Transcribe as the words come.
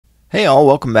Hey all,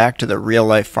 welcome back to the Real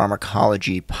Life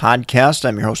Pharmacology podcast.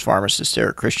 I'm your host, pharmacist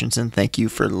Eric Christensen. Thank you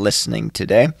for listening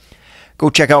today. Go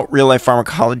check out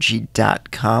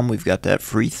reallifepharmacology.com. We've got that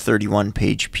free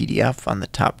 31-page PDF on the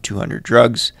top 200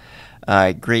 drugs.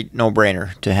 Great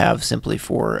no-brainer to have simply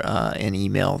for an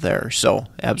email there. So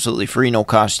absolutely free, no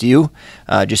cost to you.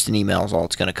 Just an email is all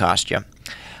it's going to cost you.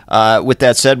 With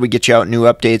that said, we get you out new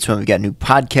updates when we've got new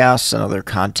podcasts and other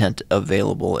content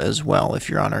available as well if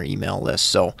you're on our email list.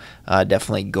 So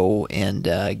definitely go and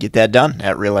get that done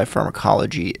at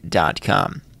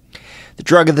reallifepharmacology.com. The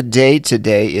drug of the day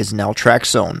today is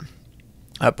Naltrexone.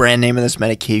 Brand name of this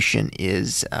medication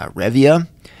is Revia,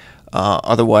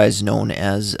 otherwise known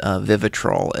as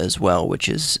Vivitrol as well, which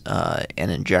is an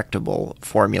injectable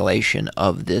formulation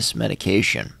of this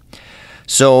medication.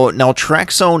 So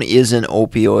Naltrexone is an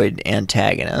opioid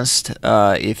antagonist.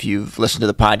 If you've listened to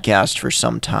the podcast for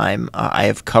some time, I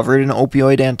have covered an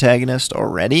opioid antagonist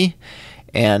already,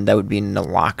 and that would be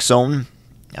Naloxone,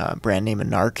 brand name of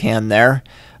Narcan there.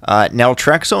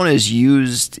 Naltrexone is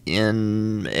used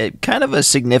in kind of a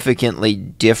significantly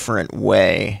different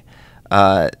way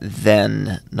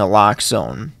than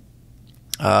Naloxone.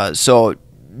 So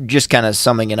just kind of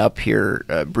summing it up here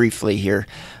briefly here,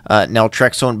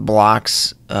 Naltrexone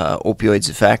blocks opioids'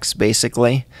 effects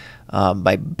basically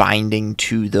by binding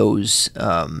to those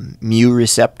mu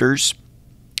receptors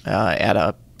at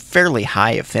a fairly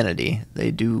high affinity.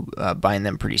 They do bind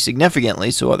them pretty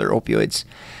significantly, so other opioids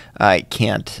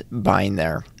can't bind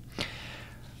there.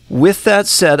 With that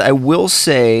said, I will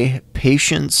say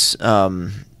patients,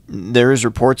 there is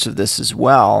reports of this as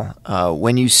well,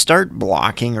 when you start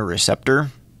blocking a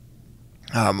receptor,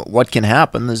 what can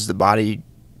happen is the body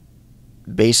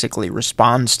basically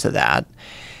responds to that,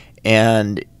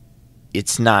 and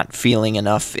it's not feeling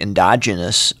enough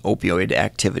endogenous opioid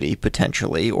activity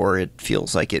potentially, or it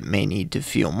feels like it may need to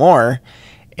feel more.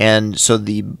 And so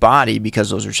the body, because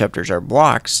those receptors are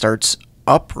blocked, starts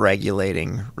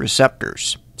upregulating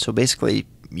receptors. So basically,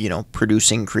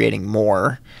 creating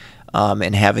more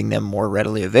and having them more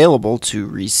readily available to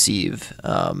receive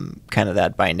kind of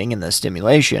that binding and the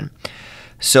stimulation.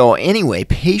 So anyway,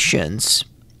 patients,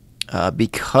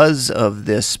 because of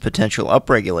this potential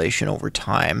upregulation over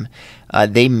time,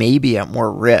 they may be at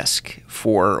more risk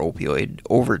for opioid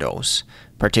overdose,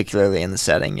 particularly in the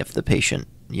setting if the patient,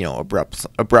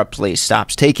 abruptly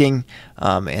stops taking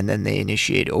and then they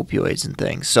initiate opioids and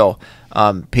things. So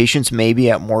patients may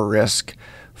be at more risk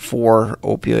for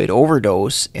opioid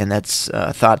overdose, and that's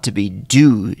thought to be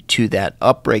due to that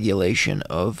upregulation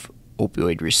of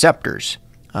opioid receptors.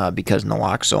 Because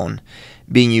naloxone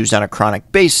being used on a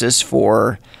chronic basis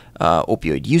for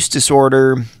opioid use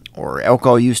disorder or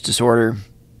alcohol use disorder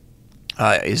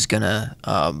is going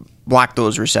to block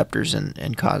those receptors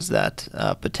and cause that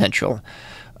potential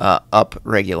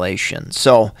upregulation.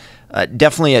 So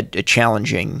definitely a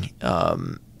challenging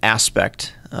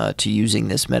aspect to using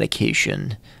this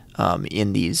medication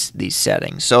in these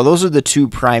settings. So those are the two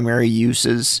primary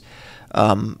uses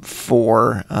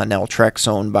for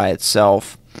naltrexone by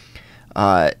itself.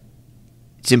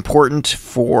 It's important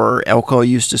for alcohol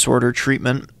use disorder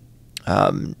treatment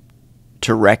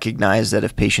to recognize that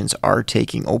if patients are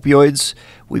taking opioids,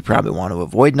 we probably want to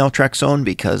avoid naltrexone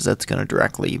because that's going to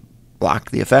directly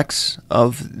block the effects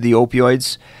of the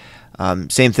opioids.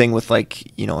 Same thing with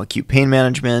acute pain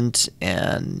management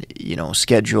and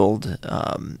scheduled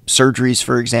surgeries,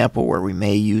 for example, where we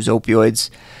may use opioids.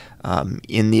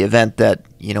 In the event that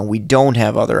we don't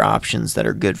have other options that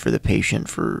are good for the patient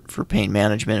for pain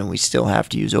management and we still have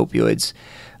to use opioids,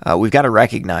 we've got to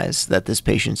recognize that this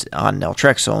patient's on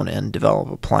naltrexone and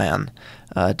develop a plan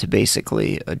to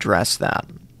basically address that.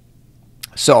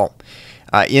 So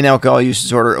in alcohol use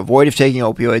disorder, avoid if taking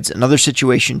opioids. Another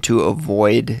situation to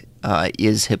avoid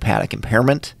is hepatic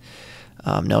impairment.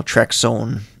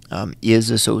 Naltrexone is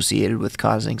associated with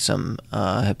causing some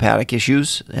hepatic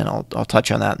issues, and I'll touch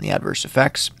on that in the adverse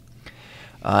effects.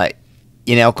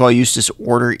 In alcohol use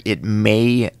disorder, it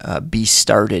may be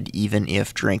started even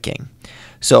if drinking.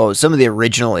 So some of the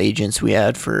original agents we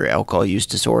had for alcohol use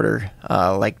disorder,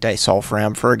 like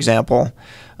disulfiram, for example,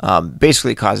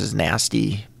 basically causes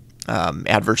nasty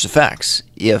adverse effects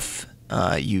if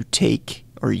you take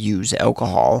or use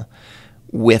alcohol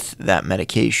with that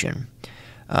medication.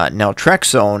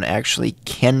 Naltrexone actually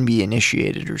can be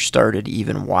initiated or started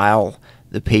even while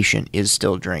the patient is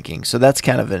still drinking. So that's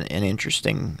kind of an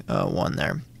interesting one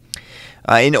there.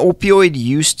 In opioid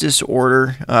use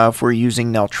disorder, if we're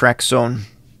using naltrexone,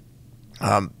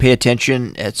 pay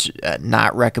attention. It's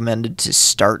not recommended to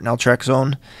start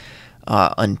naltrexone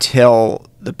until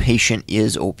the patient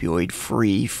is opioid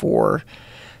free for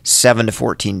 7 to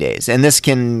 14 days. And this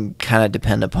can kind of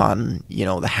depend upon,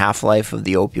 the half-life of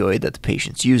the opioid that the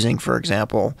patient's using, for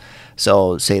example.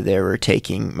 So say they were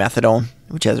taking methadone,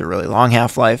 which has a really long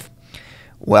half-life.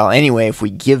 Well, anyway, if we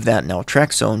give that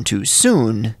naltrexone too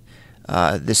soon,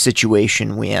 the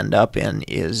situation we end up in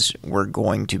is we're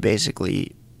going to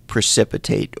basically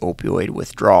precipitate opioid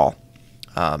withdrawal.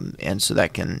 And so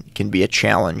that can be a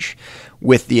challenge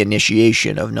with the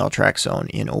initiation of naltrexone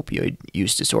in opioid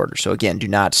use disorder. So again, do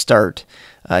not start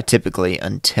typically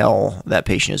until that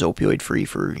patient is opioid free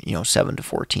for 7 to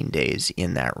 14 days,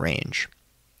 in that range.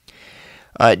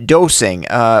 Dosing,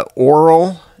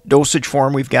 oral dosage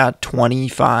form, we've got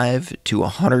 25 to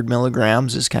 100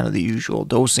 milligrams is kind of the usual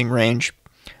dosing range.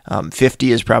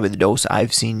 50 is probably the dose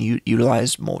I've seen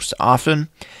utilized most often.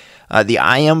 The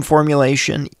IM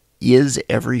formulation is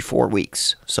every 4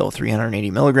 weeks, so 380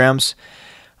 milligrams.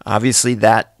 Obviously,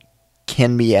 that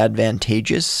can be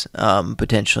advantageous,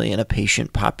 potentially in a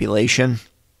patient population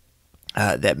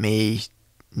that may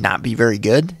not be very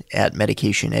good at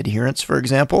medication adherence, for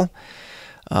example.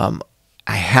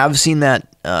 I have seen that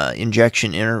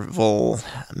injection interval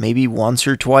maybe once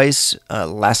or twice,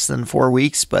 less than 4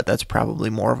 weeks, but that's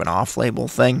probably more of an off-label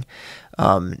thing.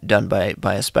 Done by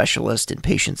a specialist in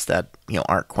patients that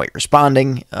aren't quite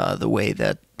responding the way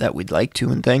that we'd like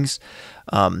to and things.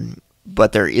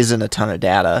 But there isn't a ton of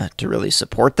data to really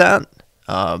support that.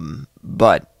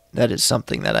 But that is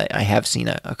something that I have seen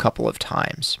a couple of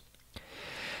times.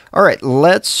 All right,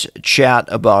 let's chat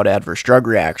about adverse drug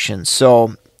reactions.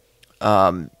 So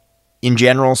in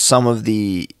general, some of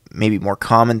the maybe more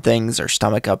common things are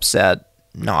stomach upset,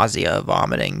 nausea,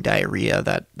 vomiting,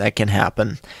 diarrhea. That can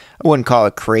happen. I wouldn't call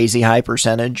it crazy high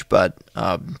percentage, but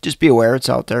just be aware it's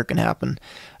out there. It can happen.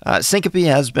 Syncope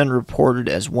has been reported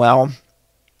as well.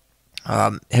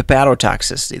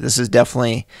 Hepatotoxicity. This is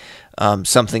definitely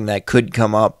something that could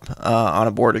come up on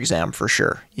a board exam for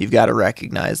sure. You've got to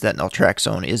recognize that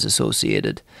naltrexone is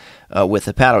associated with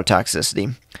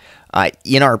hepatotoxicity.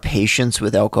 In our patients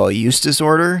with alcohol use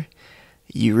disorder,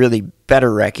 you really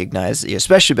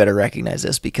especially better recognize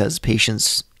this, because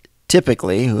patients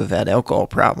typically who have had alcohol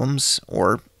problems,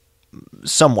 or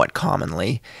somewhat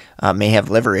commonly, may have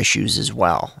liver issues as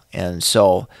well. And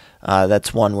so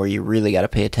that's one where you really got to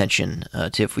pay attention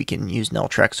to if we can use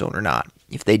naltrexone or not.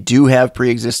 If they do have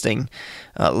pre-existing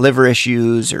liver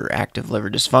issues or active liver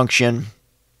dysfunction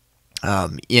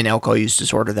in alcohol use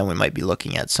disorder, then we might be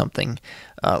looking at something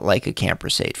like a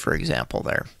camprosate, for example,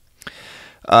 there.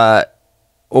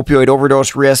 Opioid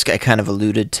overdose risk, I kind of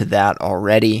alluded to that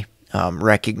already.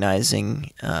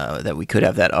 Recognizing that we could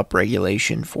have that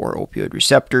upregulation for opioid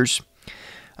receptors.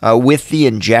 With the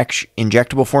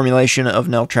injectable formulation of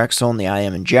naltrexone, the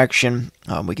IM injection,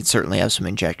 we can certainly have some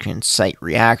injection site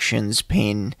reactions,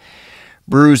 pain,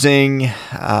 bruising,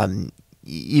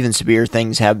 even severe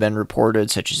things have been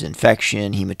reported, such as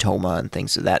infection, hematoma, and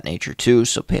things of that nature too,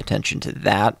 so pay attention to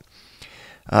that.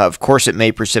 Of course, it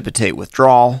may precipitate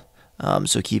withdrawal.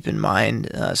 So keep in mind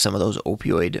some of those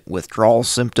opioid withdrawal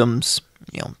symptoms,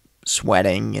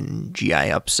 sweating and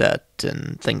GI upset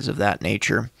and things of that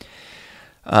nature.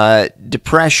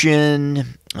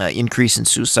 Depression, increase in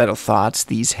suicidal thoughts,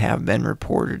 these have been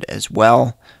reported as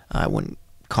well. I wouldn't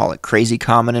call it crazy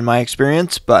common in my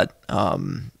experience, but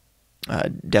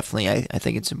definitely I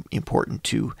think it's important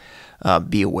to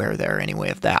be aware there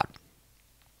anyway of that.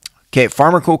 Okay,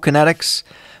 pharmacokinetics.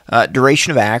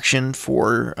 Duration of action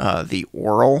for the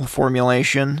oral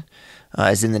formulation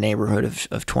is in the neighborhood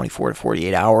of 24 to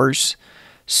 48 hours.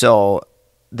 So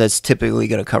that's typically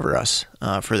going to cover us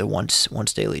for the once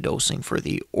daily dosing for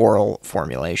the oral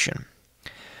formulation.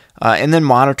 And then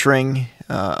monitoring,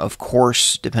 of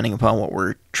course, depending upon what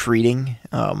we're treating,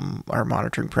 our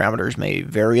monitoring parameters may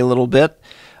vary a little bit.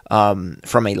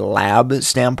 From a lab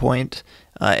standpoint,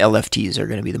 LFTs are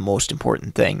going to be the most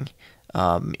important thing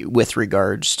with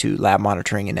regards to lab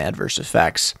monitoring and adverse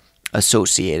effects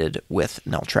associated with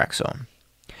naltrexone.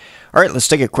 All right, let's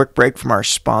take a quick break from our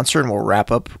sponsor, and we'll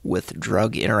wrap up with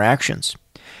drug interactions.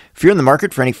 If you're in the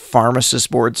market for any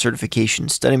pharmacist board certification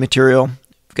study material,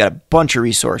 we've got a bunch of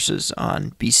resources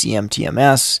on BCM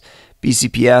TMS,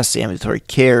 BCPS, ambulatory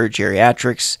care,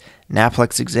 geriatrics,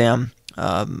 NAPLEX exam,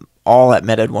 all at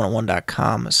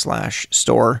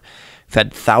meded101.com/store. We've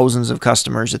had thousands of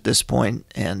customers at this point,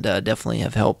 and definitely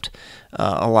have helped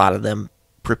a lot of them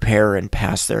prepare and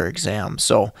pass their exams.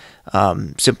 So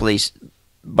simply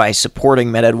by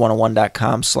supporting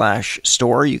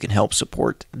meded101.com/store, you can help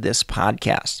support this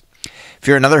podcast. If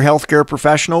you're another healthcare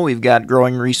professional, we've got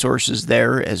growing resources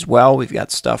there as well. We've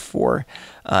got stuff for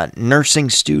nursing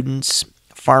students,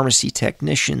 pharmacy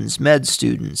technicians, med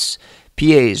students,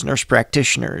 PAs, nurse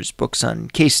practitioners, books on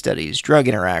case studies, drug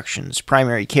interactions,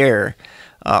 primary care,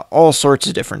 all sorts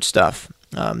of different stuff.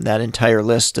 That entire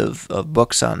list of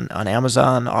books on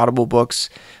Amazon, Audible books,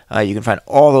 you can find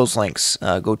all those links.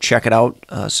 Go check it out.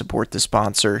 Support the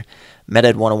sponsor,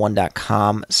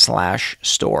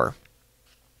 meded101.com/store.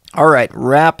 All right,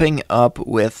 wrapping up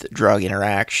with drug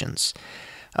interactions.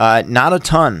 Not a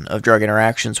ton of drug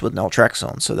interactions with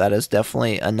naltrexone, so that is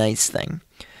definitely a nice thing.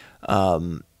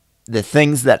 The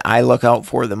things that I look out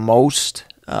for the most,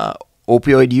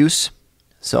 opioid use.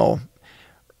 So,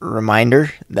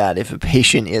 reminder that if a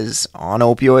patient is on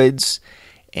opioids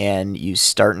and you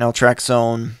start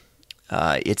naltrexone,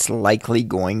 it's likely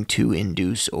going to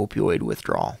induce opioid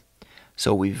withdrawal.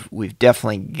 So we've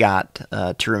definitely got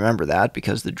to remember that,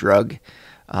 because the drug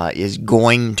is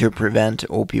going to prevent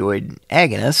opioid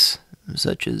agonists,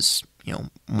 such as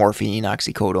morphine,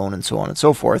 oxycodone, and so on and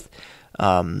so forth.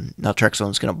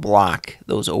 Naltrexone is going to block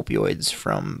those opioids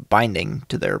from binding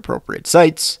to their appropriate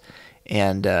sites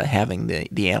and having the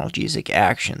analgesic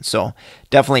action. So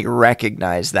definitely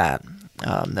recognize that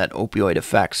opioid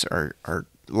effects are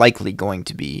likely going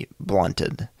to be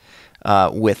blunted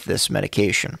with this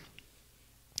medication.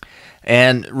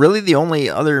 And really the only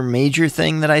other major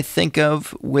thing that I think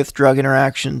of with drug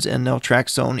interactions and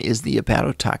naltrexone is the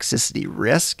hepatotoxicity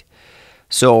risk.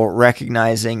 So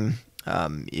recognizing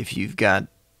if you've got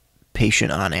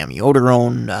patient on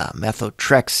amiodarone,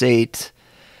 methotrexate,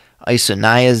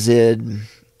 isoniazid,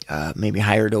 maybe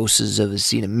higher doses of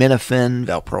acetaminophen,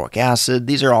 valproic acid,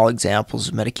 these are all examples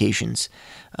of medications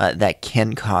that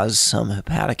can cause some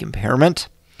hepatic impairment,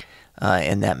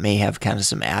 and that may have kind of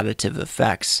some additive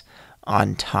effects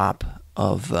on top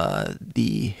of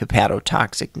the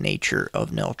hepatotoxic nature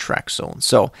of naltrexone.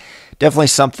 So definitely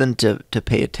something to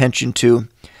pay attention to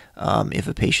if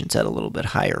a patient's at a little bit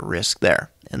higher risk there.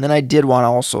 And then I did want to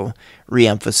also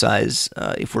reemphasize,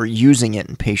 if we're using it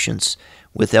in patients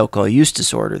with alcohol use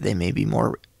disorder, they may be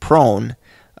more prone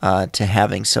to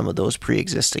having some of those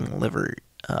pre-existing liver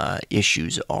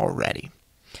issues already.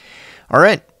 All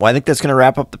right. Well, I think that's going to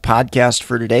wrap up the podcast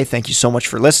for today. Thank you so much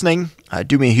for listening.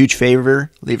 Do me a huge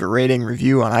favor. Leave a rating,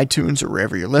 review on iTunes or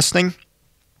wherever you're listening.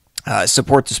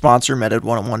 Support the sponsor,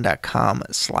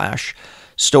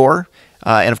 meded101.com/store.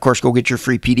 And, of course, go get your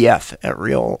free PDF at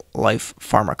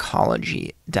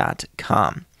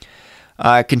reallifepharmacology.com.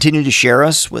 Continue to share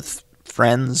us with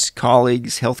friends,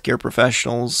 colleagues, healthcare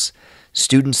professionals,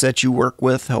 students that you work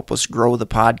with. Help us grow the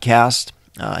podcast.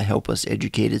 Help us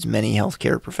educate as many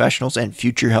healthcare professionals and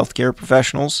future healthcare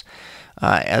professionals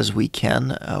as we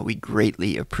can. We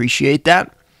greatly appreciate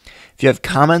that. If you have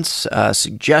comments,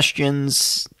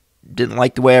 suggestions, didn't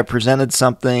like the way I presented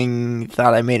something,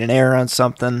 thought I made an error on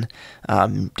something,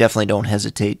 definitely don't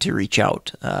hesitate to reach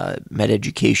out.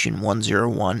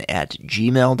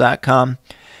 mededucation101@gmail.com.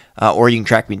 Or you can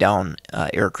track me down,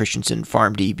 Eric Christensen,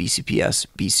 PharmD, BCPS,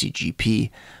 BCGP,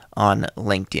 on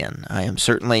LinkedIn. I am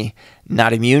certainly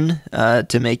not immune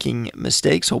to making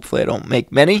mistakes. Hopefully I don't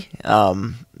make many,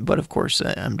 but of course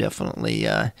I'm definitely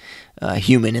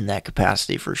human in that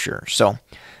capacity for sure. So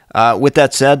with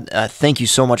that said, thank you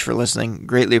so much for listening.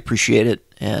 Greatly appreciate it,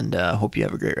 and hope you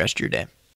have a great rest of your day.